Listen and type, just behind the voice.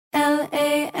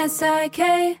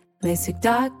LASIK,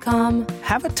 LASIK.com.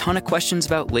 Have a ton of questions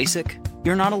about LASIK?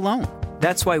 You're not alone.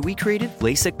 That's why we created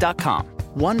LASIK.com.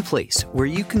 One place where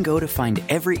you can go to find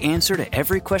every answer to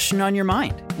every question on your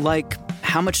mind. Like,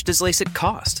 how much does LASIK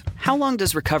cost? How long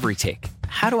does recovery take?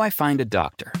 How do I find a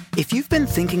doctor? If you've been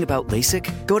thinking about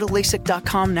LASIK, go to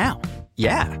LASIK.com now.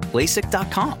 Yeah,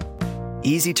 LASIK.com.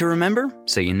 Easy to remember,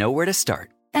 so you know where to start.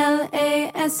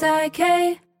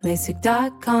 LASIK,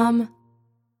 LASIK.com.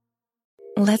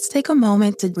 Let's take a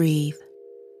moment to breathe.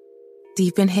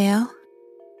 Deep inhale.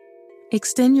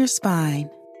 Extend your spine.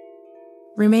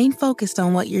 Remain focused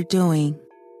on what you're doing.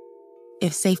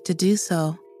 If safe to do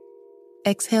so,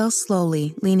 exhale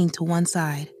slowly, leaning to one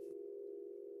side.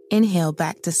 Inhale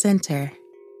back to center.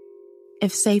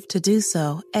 If safe to do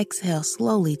so, exhale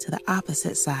slowly to the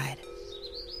opposite side.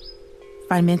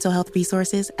 Find mental health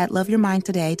resources at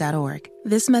loveyourmindtoday.org.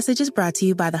 This message is brought to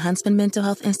you by the Huntsman Mental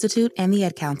Health Institute and the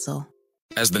Ad Council.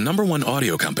 As the #1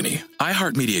 audio company,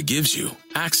 iHeartMedia gives you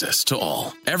access to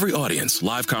all. Every audience,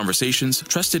 live conversations,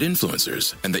 trusted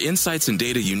influencers, and the insights and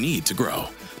data you need to grow.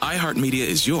 iHeartMedia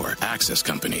is your access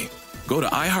company. Go to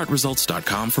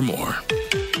iHeartResults.com for more.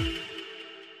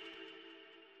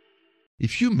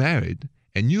 If you're married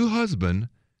and your husband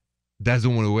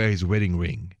doesn't want to wear his wedding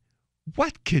ring,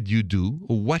 what could you do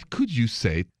or what could you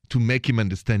say to make him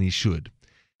understand he should?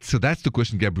 So that's the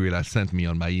question Gabriela sent me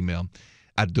on my email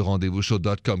at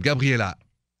therendezvousshow.com. Gabriela,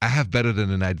 I have better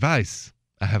than an advice.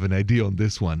 I have an idea on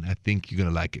this one. I think you're going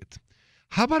to like it.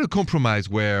 How about a compromise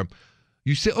where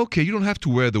you say, okay, you don't have to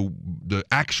wear the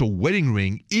actual wedding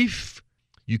ring if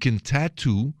you can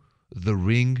tattoo the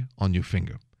ring on your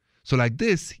finger. So like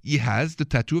this, he has the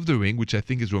tattoo of the ring, which I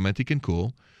think is romantic and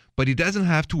cool, but he doesn't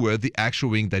have to wear the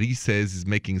actual ring that he says is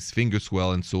making his finger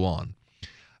swell and so on.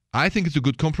 I think it's a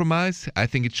good compromise. I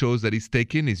think it shows that he's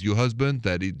taken, he's your husband,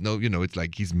 that it's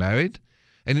like he's married.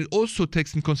 And it also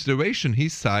takes in consideration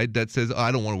his side that says,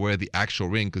 I don't want to wear the actual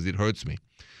ring because it hurts me.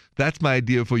 That's my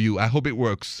idea for you. I hope it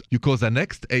works. You call that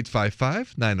next,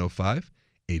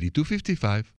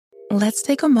 855-905-8255. Let's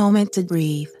take a moment to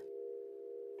breathe.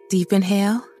 Deep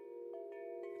inhale.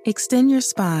 Extend your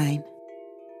spine.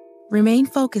 Remain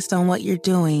focused on what you're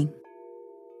doing.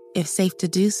 If safe to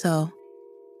do so,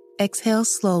 exhale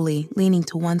slowly, leaning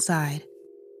to one side.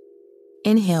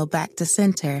 Inhale back to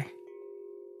center.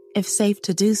 If safe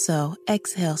to do so,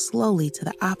 exhale slowly to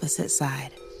the opposite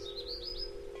side.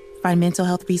 Find mental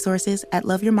health resources at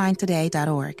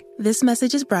loveyourmindtoday.org. This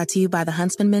message is brought to you by the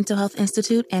Huntsman Mental Health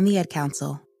Institute and the Ad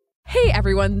Council. Hey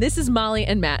everyone, this is Molly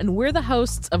and Matt, and we're the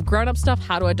hosts of Grown Up Stuff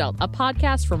How to Adult, a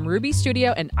podcast from Ruby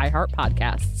Studio and iHeart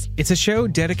Podcasts. It's a show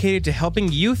dedicated to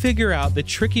helping you figure out the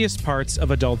trickiest parts of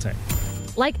adulting.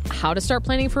 Like how to start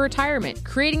planning for retirement,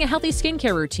 creating a healthy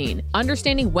skincare routine,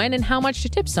 understanding when and how much to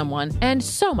tip someone, and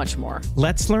so much more.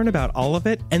 Let's learn about all of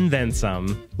it and then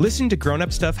some. Listen to Grown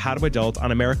Up Stuff How to Adult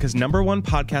on America's #1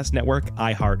 podcast network,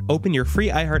 iHeart. Open your free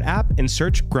iHeart app and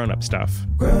search Grown Up Stuff.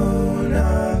 Grown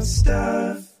Up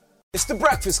Stuff. It's The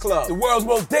Breakfast Club, the world's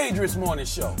most dangerous morning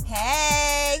show.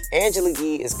 Hey! Angela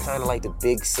Yee is kind of like the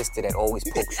big sister that always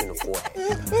pokes you in the forehead.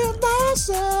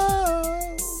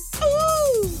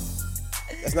 Ooh.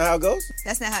 That's not how it goes?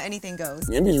 That's not how anything goes.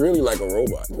 Yemi's really like a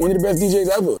robot. One of the best DJs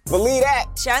ever. Believe that.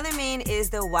 Charlamagne is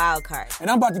the wild card. And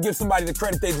I'm about to give somebody the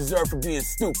credit they deserve for being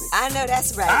stupid. I know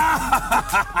that's right.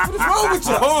 What is wrong with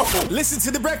you? Oh. Listen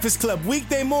to The Breakfast Club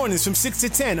weekday mornings from 6 to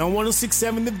 10 on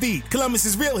 106.7 The Beat.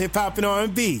 Columbus's real hip-hop and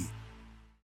R&B.